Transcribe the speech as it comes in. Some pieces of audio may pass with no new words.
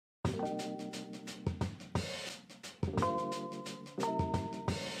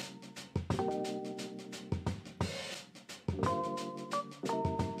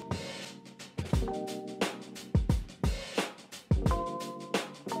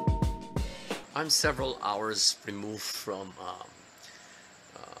I'm several hours removed from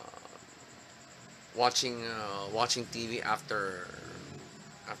watching TV after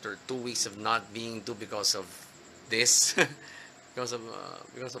 2 weeks of not being to because of this because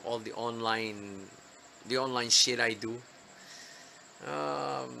of all the online shit I do.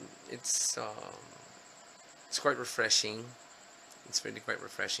 It's it's quite refreshing. It's really quite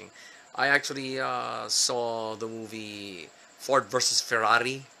refreshing. I actually saw the movie Ford versus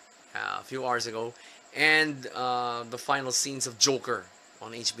Ferrari a few hours ago, and the final scenes of Joker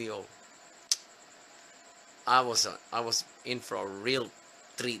on HBO. I was in for a real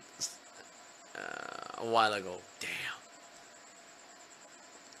treat a while ago. Damn.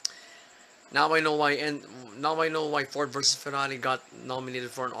 Now I know why Ford versus Ferrari got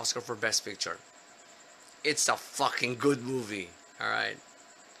nominated for an Oscar for Best Picture. It's a fucking good movie. All right.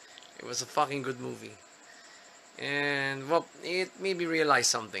 It was a fucking good movie. And well, it made me realize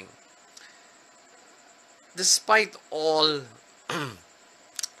something. Despite all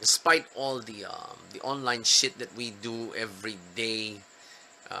despite all the online shit that we do every day,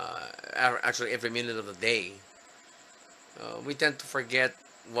 actually every minute of the day, we tend to forget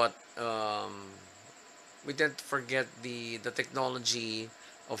what we tend to forget the technology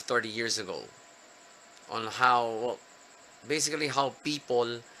of 30 years ago, on how, well, basically how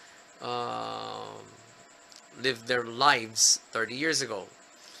people um lived their lives 30 years ago.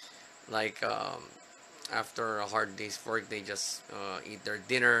 Like, after a hard day's work, they just eat their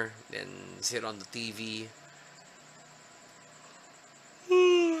dinner, then sit on the TV.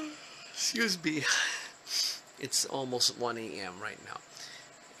 Excuse me. It's almost 1 a.m. right now.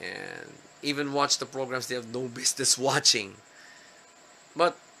 And even watch the programs they have no business watching.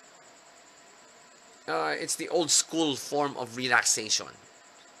 But it's the old school form of relaxation.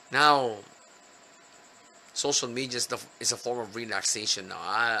 Now, social media is a form of relaxation now.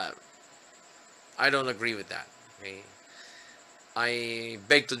 I don't agree with that. Okay? I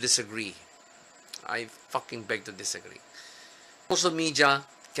beg to disagree. I fucking beg to disagree. Social media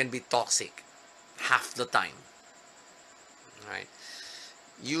can be toxic half the time. Right?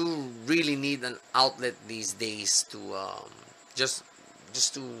 You really need an outlet these days to just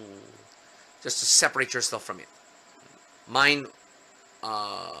just to just to separate yourself from it. Mine,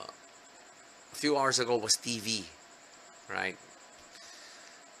 a few hours ago, was TV. Right?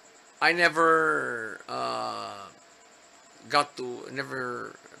 I never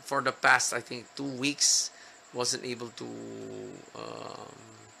never, for the past, I think, 2 weeks, wasn't able to um,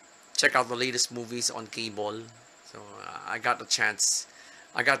 check out the latest movies on cable. So I got the chance,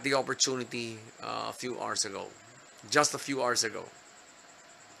 I got the opportunity a few hours ago, just a few hours ago.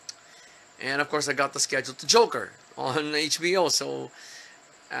 And of course, I got the schedule to Joker on HBO. So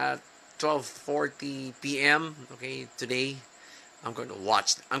at 12:40 p.m. okay, today, I'm going to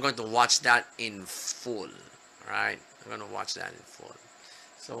watch that in full. Right? I'm going to watch that in full.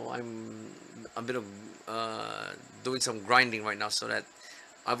 So I'm a bit of doing some grinding right now, so that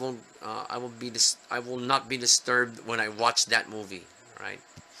I will not be disturbed when I watch that movie. Right?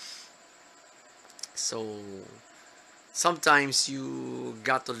 So sometimes you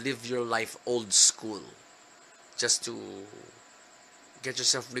got to live your life old school, just to get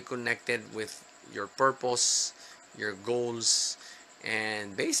yourself reconnected with your purpose, your goals,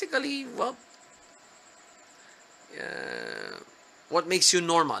 and basically, well, uh, what makes you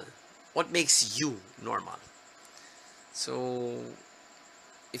normal, what makes you normal. So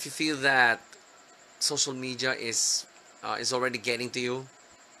if you feel that social media is already getting to you,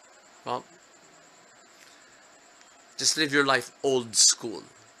 well, just live your life old school.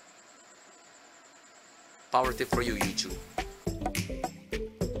 Power tip for you, YouTube.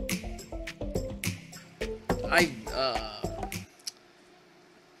 I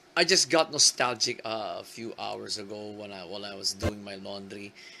I just got nostalgic a few hours ago while I was doing my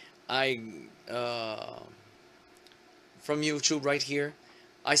laundry. I From YouTube right here,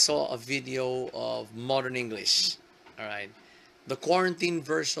 I saw a video of modern English. All right, the quarantine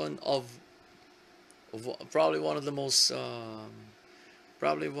version of probably one of the most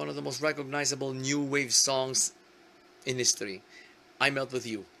recognizable new wave songs in history. I Melt With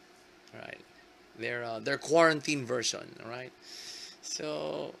You. All right, their quarantine version. All right,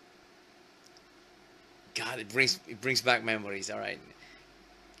 so God, it brings back memories. All right,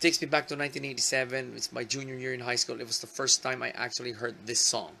 takes me back to 1987. It's my junior year in high school. It was the first time I actually heard this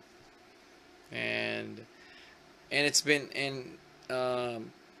song, and it's been, and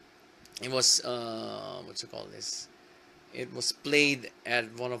It was what you call this? It was played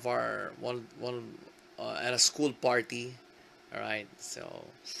at one of our one at a school party. All right, so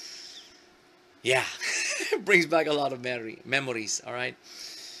yeah, it brings back a lot of memories. All right,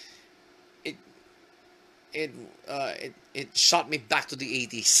 it it it shot me back to the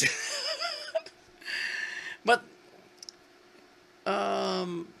 80s. but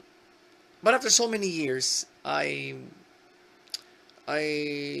um but after so many years, I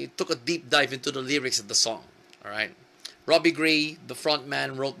took a deep dive into the lyrics of the song. All right, Robbie Gray, the front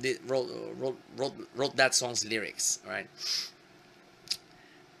man, wrote that song's lyrics. All right,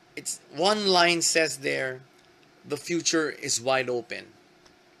 it's one line says there, "The future is wide open."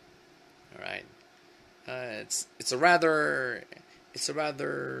 All right, it's a rather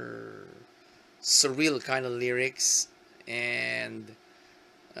surreal kind of lyrics, and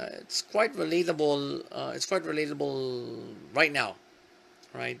it's quite relatable. It's quite relatable right now,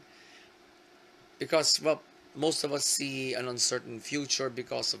 right? Because well, most of us see an uncertain future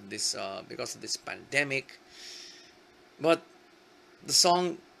because of this pandemic. But the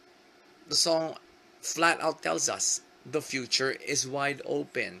song the song flat out tells us the future is wide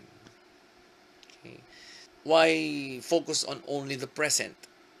open. Okay? Why focus on only the present?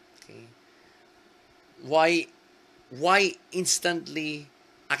 Okay? Why why instantly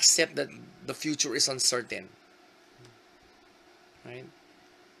accept that the future is uncertain? Right?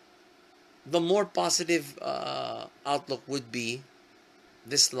 The more positive outlook would be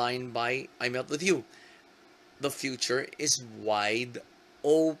this line by I Melt With You. The future is wide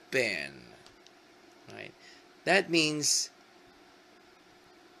open. Right? That means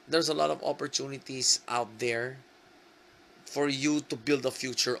there's a lot of opportunities out there for you to build a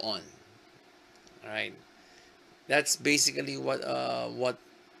future on. Right? That's basically what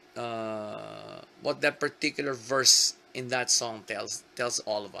that particular verse in that song tells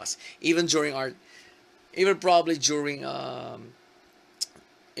all of us. Even probably during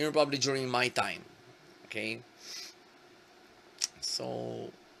even probably during my time. Okay,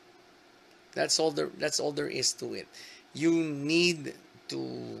 so that's all there is to it. You need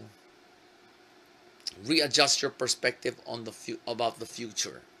to readjust your perspective on about the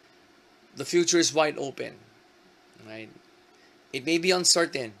future. The future is wide open, right? It may be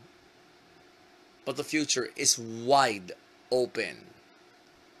uncertain, but the future is wide open.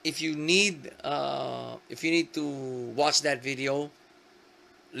 If you need to watch that video,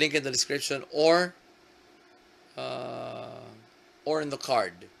 link in the description uh, or in the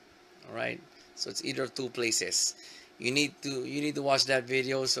card. All right, so it's either two places. You need to watch that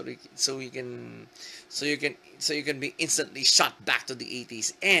video so you can be instantly shot back to the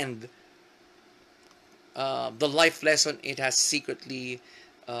 80s and the life lesson it has secretly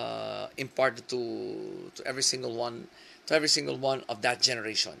imparted to every single one of that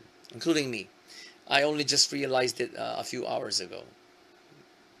generation, including me. I only just realized it a few hours ago.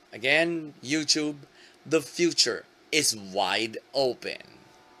 Again, YouTube, the future is wide open.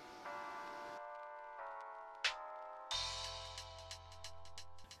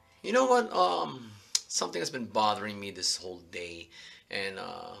 You know what? Something has been bothering me this whole day, and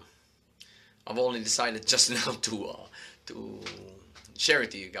I've only decided just now to share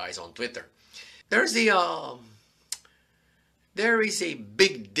it to you guys on Twitter. There's the there is a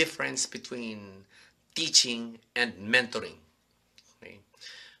big difference between teaching and mentoring. Okay?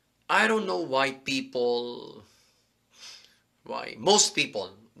 I don't know why most people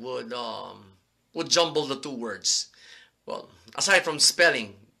would jumble the two words. Well, aside from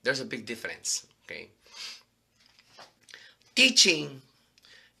spelling, there's a big difference. Okay, teaching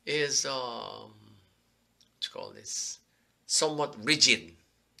is what you call this, somewhat rigid.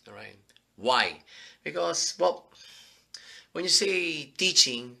 All right, why? Because well, when you say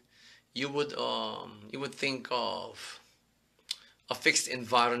teaching, you would think of a fixed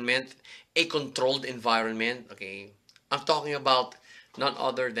environment, a controlled environment. Okay, I'm talking about none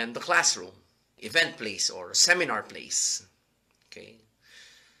other than the classroom, event place or seminar place. Okay,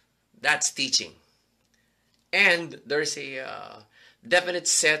 that's teaching, and there's a definite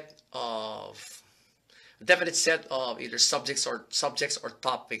set of either subjects or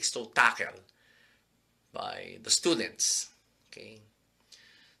topics to tackle by the students. Okay,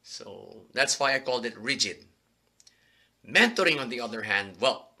 so that's why I called it rigid. Mentoring, on the other hand,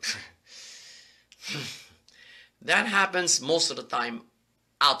 well, that happens most of the time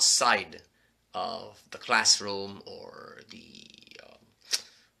outside of the classroom or the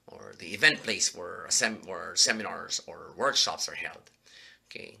event place where seminars or workshops are held.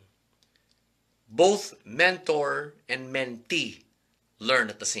 Okay, both mentor and mentee learn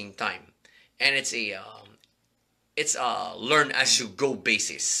at the same time, and it's a learn as you go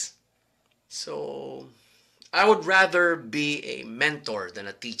basis. So I would rather be a mentor than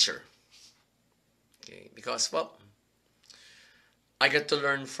a teacher. Okay, because well, I get to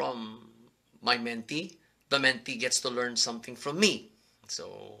learn from my mentee. The mentee gets to learn something from me.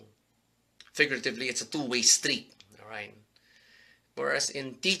 So figuratively, it's a two-way street. All right. Whereas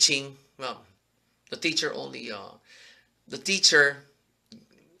in teaching, well, the teacher only the teacher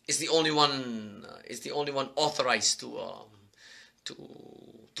is the only one authorized to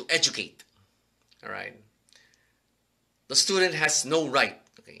to educate. All right. The student has no right,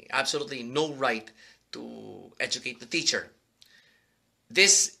 okay, absolutely no right to educate the teacher.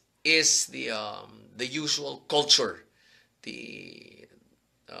 This is the usual culture, the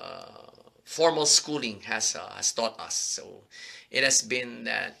formal schooling has taught us. So it has been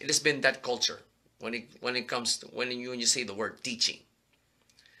that culture when it comes to when you say the word teaching.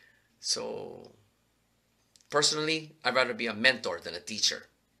 So personally, I'd rather be a mentor than a teacher.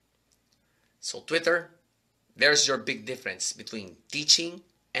 So Twitter, there's your big difference between teaching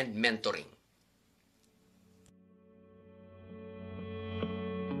and mentoring.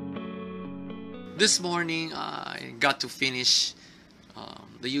 This morning, I got to finish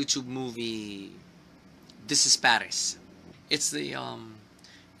the YouTube movie This is Paris. It's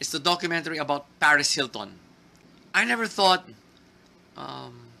the documentary about Paris Hilton. I never thought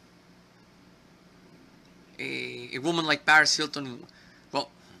um, a woman like Paris Hilton, well,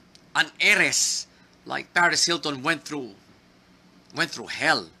 an heiress like Paris Hilton went through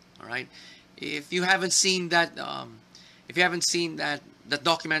hell. All right. If you haven't seen that, if you haven't seen that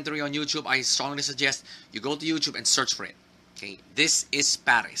documentary on YouTube, I strongly suggest you go to YouTube and search for it. Okay, This is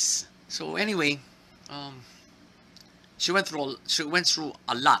Paris. So anyway, um, she went through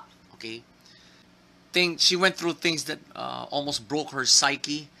a lot. Okay, she went through things that almost broke her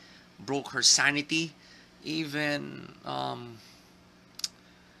psyche, broke her sanity, even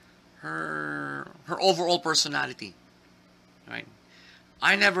her overall personality. Right.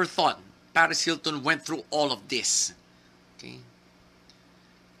 I never thought Paris Hilton went through all of this. Okay.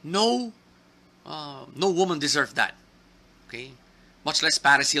 No, no woman deserved that. Okay. Much less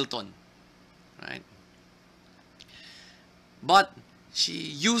Paris Hilton. Right. But she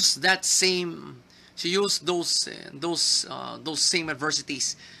used that same. She used those same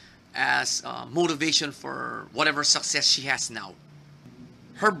adversities as motivation for whatever success she has now.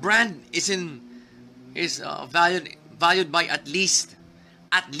 Her brand is valued by at least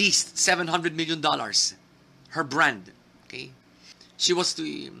 $700 million. Her brand, okay. She was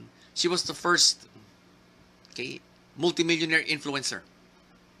the she was the first, okay, multimillionaire influencer,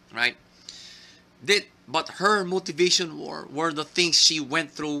 right? But her motivation were the things she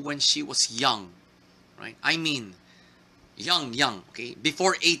went through when she was young, right? I mean, young, okay,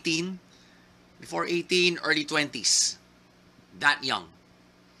 before 18, early 20s, that young.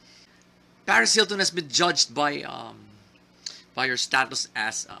 Paris Hilton has been judged by her status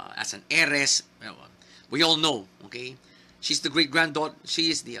as an heiress. We all know, okay? She's the great granddaughter. She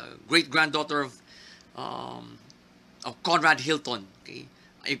is the great granddaughter um, of Conrad Hilton, okay?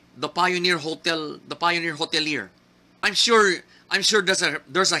 The pioneer hotelier. I'm sure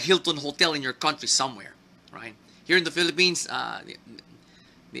there's a Hilton hotel in your country somewhere, right? Here in the Philippines,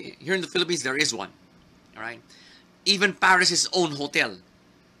 there is one, all right? Even Paris's own hotel,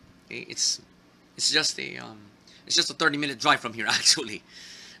 okay? It's just a 30-minute drive from here actually.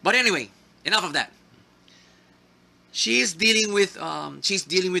 But anyway, enough of that. She's dealing with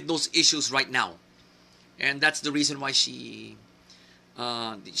those issues right now, and that's the reason why she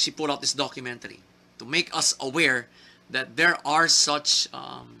put out this documentary to make us aware that there are such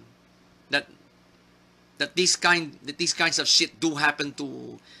that these kinds of shit can happen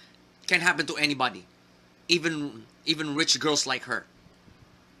to anybody, even rich girls like her.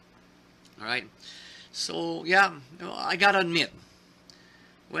 All right. So yeah, I gotta admit,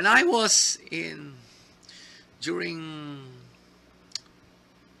 when I was in during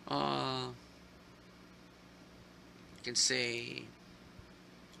you can say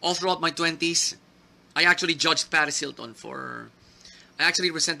all throughout my 20s, I actually judged Paris Hilton for I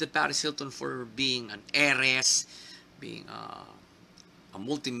actually resented Paris Hilton for being an heiress, being a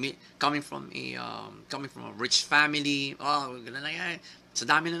coming from a rich family. Oh, ganun lang yan. Sa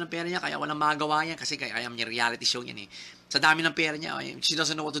dami na ng pera niya, kaya walang magawa yan kasi kaya niya reality show yan eh. Sa dami ng pera niya, she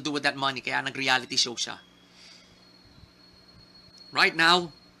doesn't know what to do with that money, kaya nag-reality show siya. Right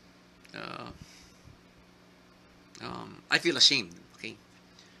now, I feel ashamed. Okay,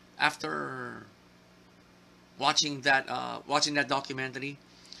 after watching that documentary,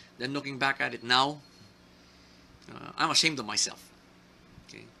 then looking back at it now, I'm ashamed of myself.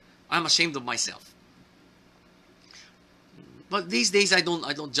 Okay, I'm ashamed of myself. But these days I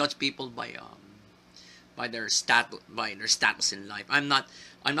don't judge people by their status in life. I'm not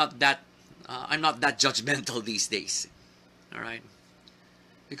that judgmental these days. All right,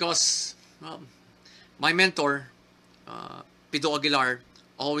 because well, my mentor, Pido Aguilar,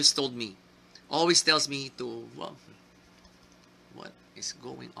 always tells me to, well, what is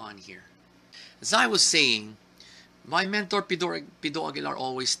going on here? As I was saying, my mentor Pido Aguilar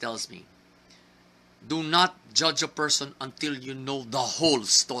always tells me, do not judge a person until you know the whole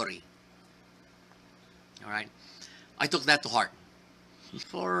story. All right, I took that to heart.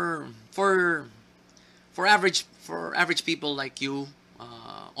 For for for average people like you,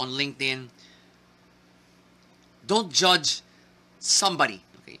 on LinkedIn, don't judge somebody.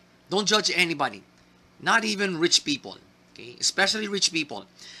 Okay, don't judge anybody, not even rich people. Okay, especially rich people.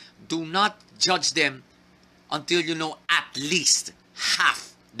 Do not judge them until you know at least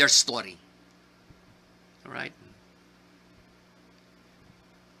half their story. All right.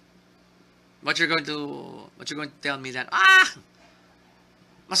 What you're going to tell me that,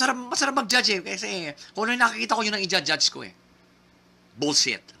 masarap mag-judge eh, kasi kung ano yung nakikita ko, yun ang i-judge ko eh.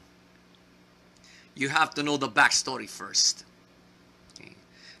 Bullshit. You have to know the backstory first. Okay.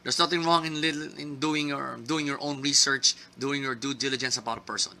 There's nothing wrong in doing your own research, doing your due diligence about a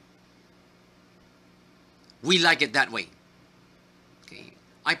person. We like it that way. Okay.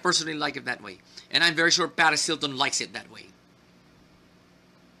 I personally like it that way. And I'm very sure Paris Hilton likes it that way.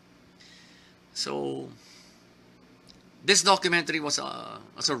 So, this documentary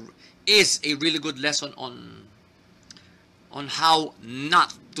is a really good lesson on how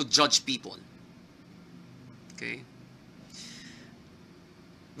not to judge people. Okay?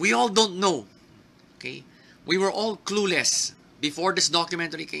 We all don't know. Okay? We were all clueless before this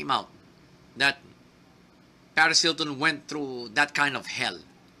documentary came out that Paris Hilton went through that kind of hell.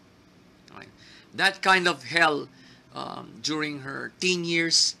 Right? That kind of hell during her teen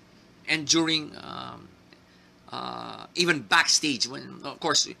years and during even backstage. When, of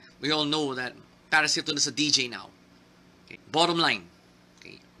course, we all know that Paris Hilton is a DJ now. Okay? Bottom line.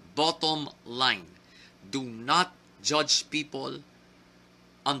 Okay? Bottom line. Do not judge people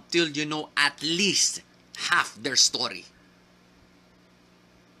until you know at least half their story.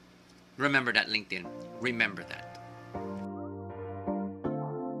 Remember that, LinkedIn. Remember that.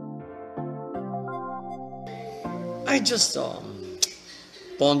 I just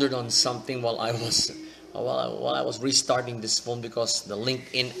pondered on something while I was restarting this phone, because the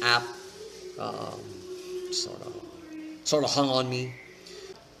LinkedIn app um, sort of hung on me.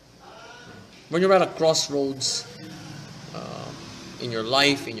 When you're at a crossroads in your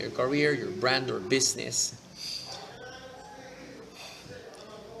life, in your career, your brand or business,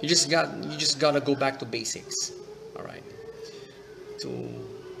 you just gotta go back to basics. All right,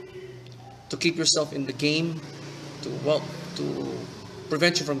 to keep yourself in the game, to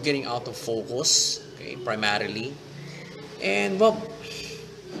prevent you from getting out of focus. Okay, primarily, and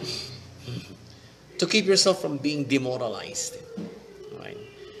to keep yourself from being demoralized. Right,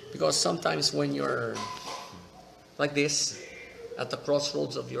 because sometimes when you're like this at the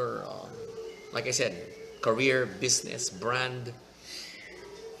crossroads of your, like I said, career, business, brand,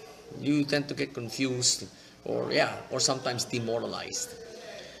 you tend to get confused, or sometimes demoralized.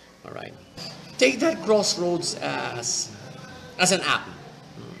 All right, take that crossroads as an app,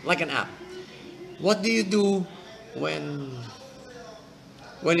 like an app. What do you do when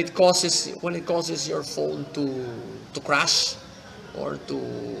it causes your phone to crash, or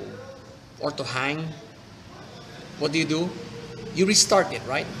to hang? What do? You restart it,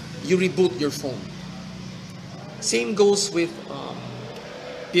 right? You reboot your phone. Same goes with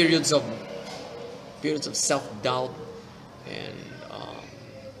periods of self-doubt and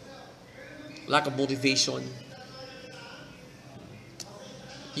lack of motivation.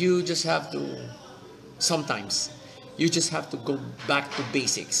 You just have to sometimes you just have to go back to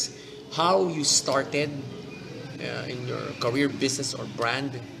basics. How you started in your career, business, or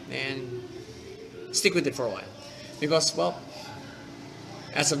brand, and stick with it for a while. Because, well,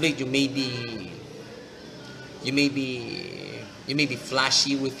 as of late, you may be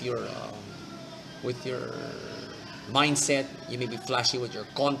flashy with your mindset. You may be flashy with your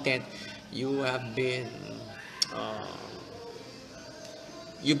content. Uh,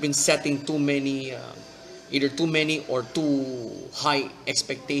 you've been setting too many, either too many or too high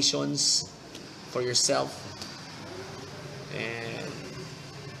expectations for yourself. And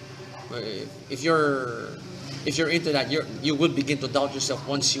if you're into that, you will begin to doubt yourself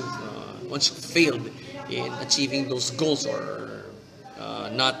once you failed in achieving those goals, or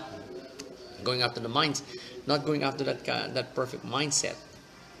not going after the minds, not going after that perfect mindset.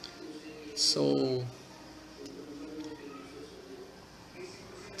 So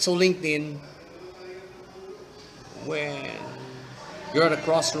So LinkedIn, when you're at a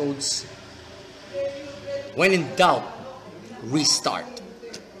crossroads, when in doubt, restart.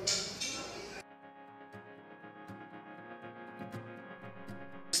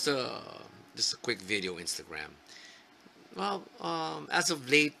 Just a, just a quick video Instagram. Well, as of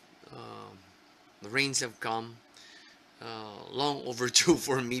late, the rains have come, long overdue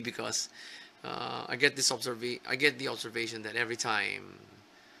for me because I get the observation that every time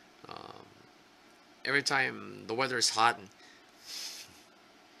the weather is hot,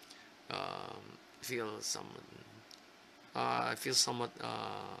 feel somewhat,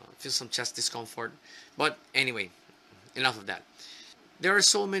 feel some chest discomfort. But anyway, enough of that. There are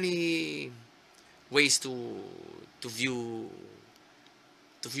so many ways to view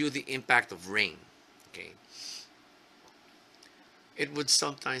the impact of rain. Okay, it would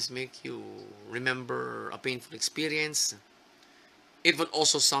sometimes make you remember a painful experience. It would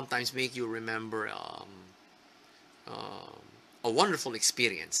also sometimes make you remember um, a wonderful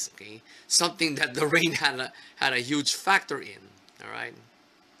experience. Okay, something that the rain had a huge factor in. All right,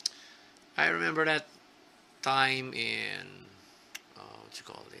 I remember that time in what you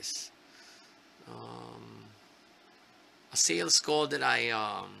call this, um, a sales call that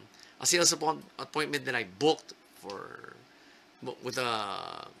a sales appointment that I booked for with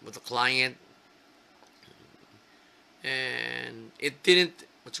a client, and it didn't,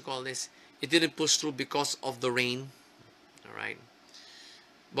 what you call this, it didn't push through because of the rain. All right,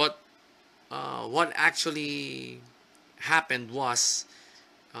 but what actually happened was,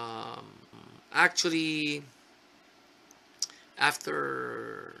 um, actually,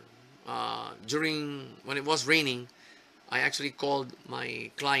 after during when it was raining, I actually called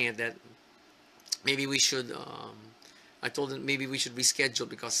my client that maybe we should I told him maybe we should reschedule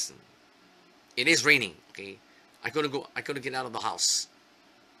because it is raining. Okay, I couldn't get out of the house.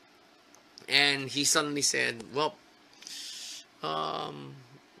 And he suddenly said, well, um,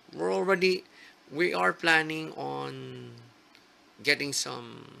 we're already we are planning on getting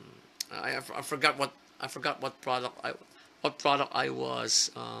some, I forgot what product I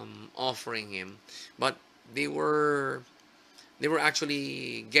was offering him, but they were they were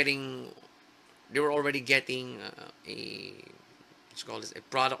actually getting they were already getting a, what's called this, a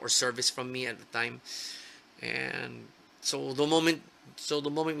product or service from me at the time. And so the moment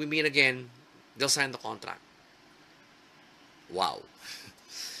we meet again, they'll sign the contract. Wow.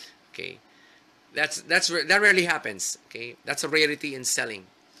 Okay, that rarely happens. Okay, that's a rarity in selling.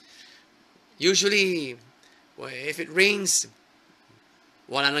 Usually, well, if it rains,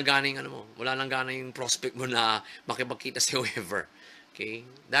 wala nang gana yung prospect mo na makipagkita sa whoever. Okay,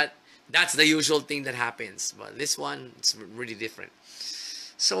 that's the usual thing that happens. But this one, it's really different.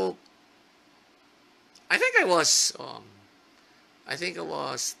 So I think I think I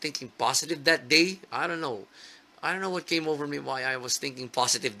was thinking positive that day. I don't know what came over me, why I was thinking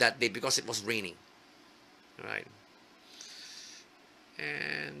positive that day, because it was raining. Right.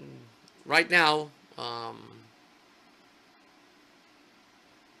 And right now, I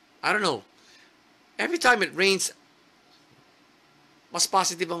don't know. Every time it rains, mas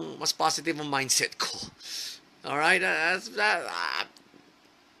positive ang mindset ko. All right, I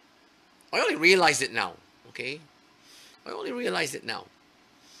only realized it now. Okay, I only realized it now.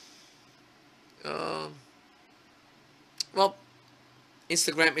 Uh, well,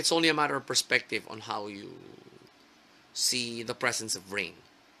 Instagram, it's only a matter of perspective on how you see the presence of rain.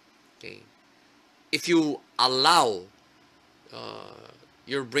 Okay, if you allow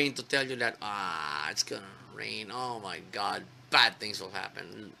your brain to tell you that it's gonna rain, oh my god, bad things will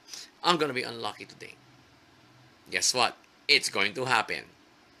happen, I'm gonna be unlucky today. Guess what? It's going to happen.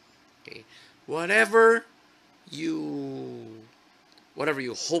 Okay, whatever you whatever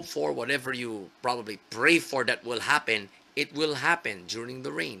you hope for, whatever you probably pray for that will happen, it will happen during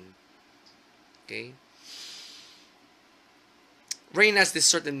the rain. Okay, rain has this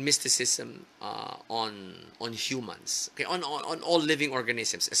certain mysticism on humans. Okay, on all living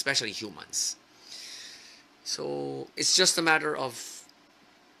organisms, especially humans. So it's just a matter of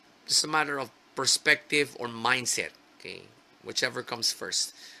perspective or mindset. Okay, whichever comes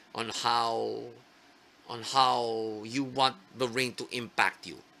first, on how you want the rain to impact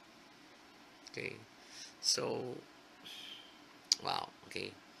you. Okay, so wow.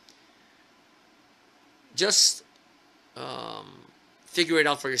 Okay, just um, figure it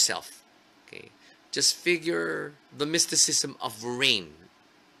out for yourself. Okay, just figure the mysticism of rain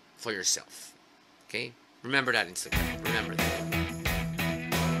for yourself. Okay, remember that, Instagram. Remember that.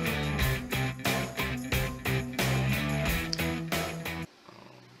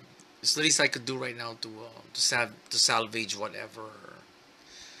 It's the least I could do right now to salvage whatever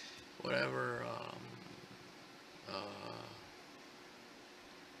whatever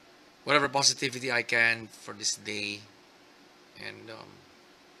whatever positivity I can for this day, and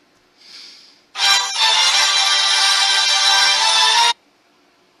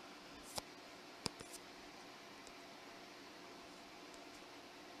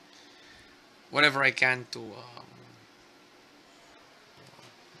whatever I can to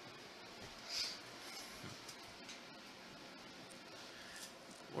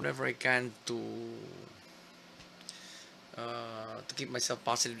whatever I can to keep myself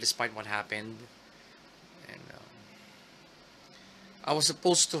positive despite what happened. And I was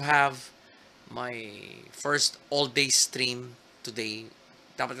supposed to have my first all-day stream today.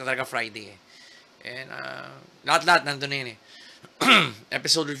 Dapat na talaga Friday eh. And lahat-lahat nandun na yun eh.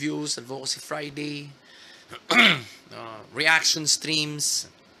 Episode reviews, Advocacy Friday, reaction streams,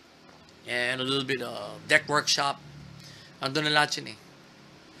 and a little bit of deck workshop. Andun na lahat yun eh.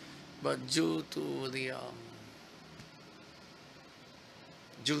 But due to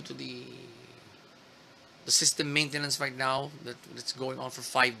the system maintenance right now that's going on for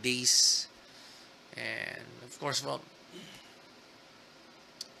 5 days, and of course, well,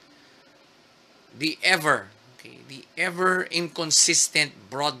 the ever inconsistent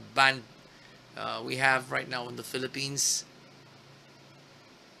broadband we have right now in the Philippines.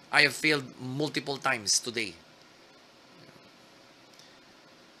 I have failed multiple times today.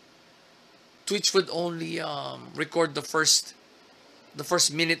 Twitch would only record the first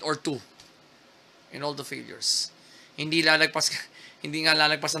minute or two in all the failures. Hindi nga lalagpas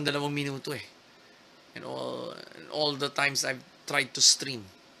ang 2 minuto eh. And all the times I've tried to stream.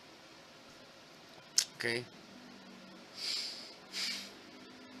 Okay?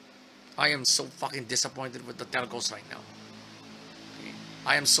 I am so fucking disappointed with the telcos right now. Okay?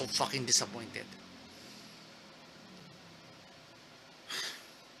 I am so fucking disappointed.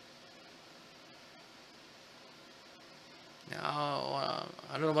 Now,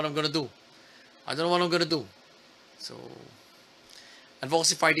 I don't know what I'm gonna do. So,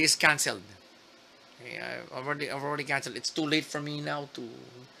 Advocacy Friday is cancelled. Okay, I've already cancelled. It's too late for me now to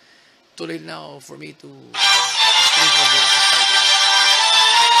stream for Advocacy Friday.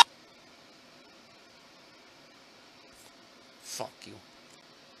 Fuck you.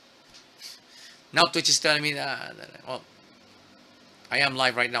 Now Twitch is telling me that well, I am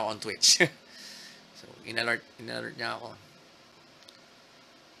live right now on Twitch. So, in-alert niya ako.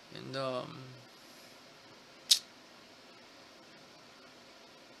 And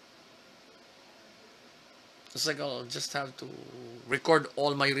it's like I'll just have to record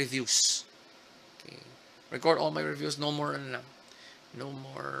all my reviews. Okay, record all my reviews. No more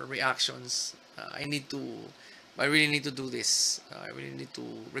reactions. I really need to do this. I really need to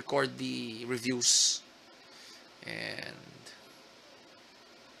record the reviews, and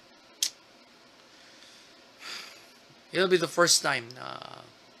it'll be the first time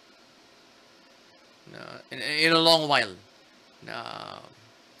in a long while na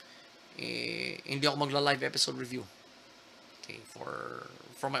hindi ako magla-live episode review, okay, for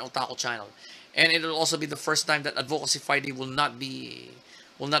my Otaku channel. And it'll also be the first time that Advocacy Friday will not be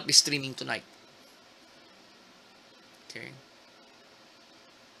streaming tonight. Okay.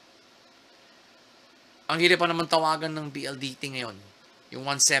 Ang hirap pa naman tawagan ng BLDT ngayon. Yung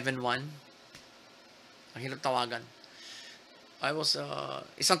 171. Ang hirap tawagan.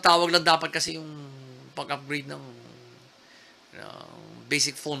 Isang tawag lang dapat kasi yung pag-upgrade ng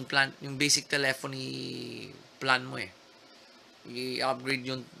basic phone plan, yung basic telephony plan mo eh.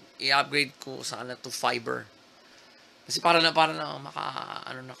 I-upgrade ko sana to fiber. Kasi para na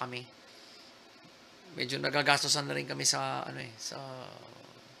na kami. Medyo nagagastosan na rin kami sa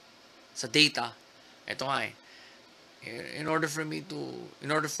sa data. Ito nga eh. In order for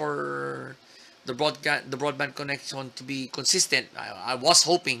the broadband connection to be consistent, I was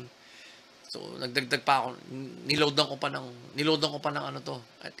hoping. So nagdagdag pa ako, niloadan ko pa ng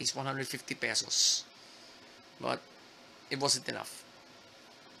at least 150 pesos. But it wasn't enough.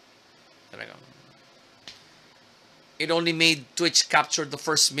 Talagang it only made Twitch capture the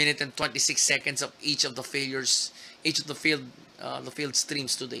first minute and 26 seconds of each of the failed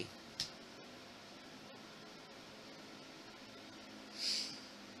streams today.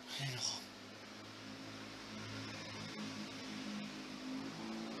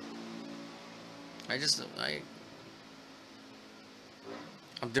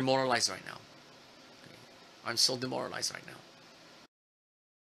 I'm demoralized right now. I'm so demoralized right now.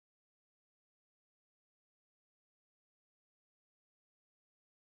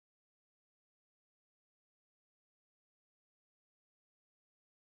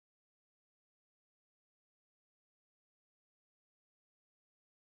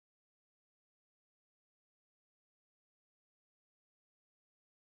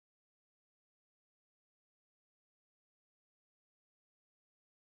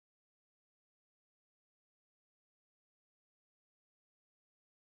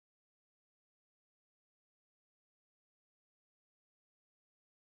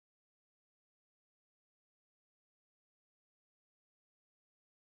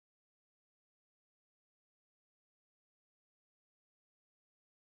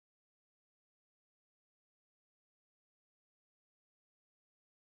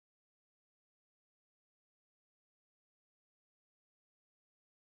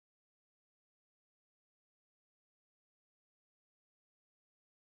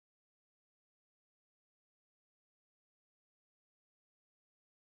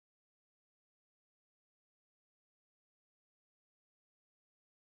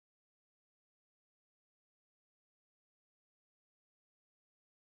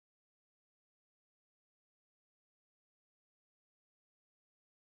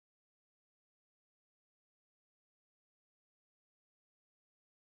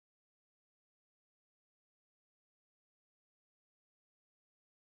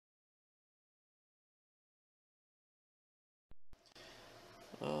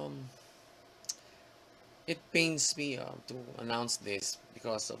 it pains me to announce this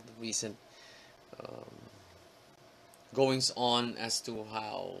because of the recent um, goings on as to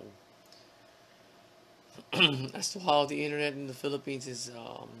how as to how the internet in the Philippines is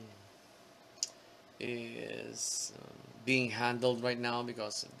being handled right now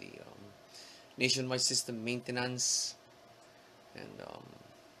because of the nationwide system maintenance and um,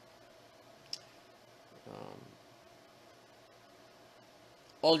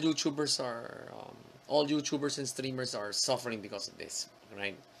 all YouTubers are all YouTubers and streamers are suffering because of this,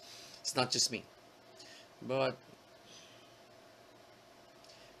 right? It's not just me, but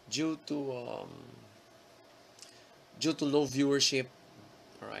due to um, due to low viewership,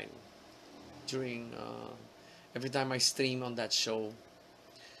 all right, during every time I stream on that show,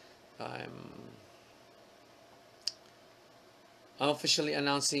 I'm I'm officially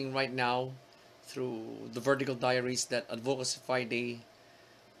announcing right now through the Vertical Diaries that Advocacy Friday,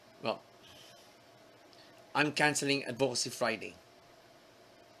 well, I'm canceling Advocacy Friday,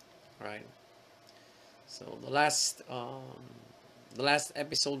 right? So the last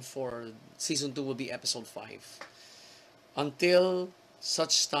episode for season 2 will be episode 5. Until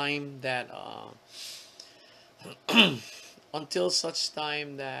such time that until such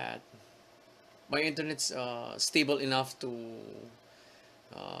time that my internet's stable enough to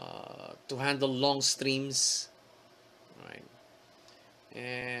handle long streams, right?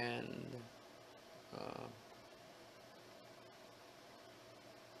 And uh,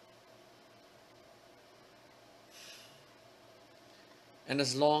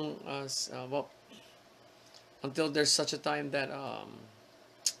 as long as well, until there's such a time that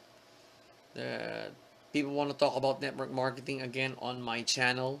people want to talk about network marketing again on my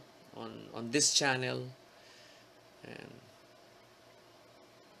channel, on this channel, and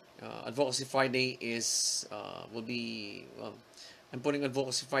Advocacy Friday is will be, well, I'm putting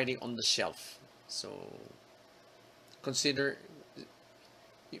Advocacy Friday on the shelf, so consider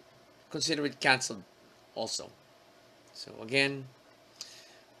consider it canceled also. So again,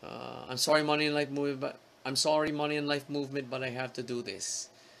 I'm sorry, Money in Life movement, but I'm sorry, Money in Life movement, but I have to do this.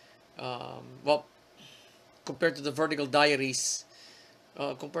 Well, compared to the Vertical Diaries,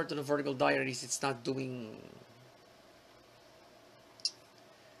 it's not doing.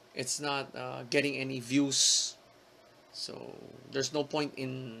 It's not getting any views, so there's no point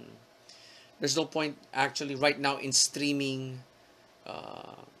actually right now in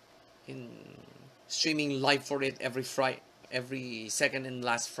uh, in streaming live for it every second and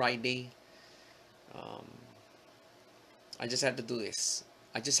last Friday. um, I just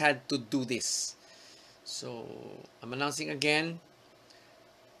had to do this. So I'm announcing again,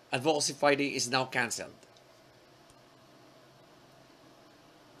 Advocacy Friday is now cancelled.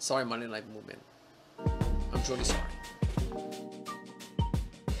 Sorry, Money Life movement, I'm truly sorry.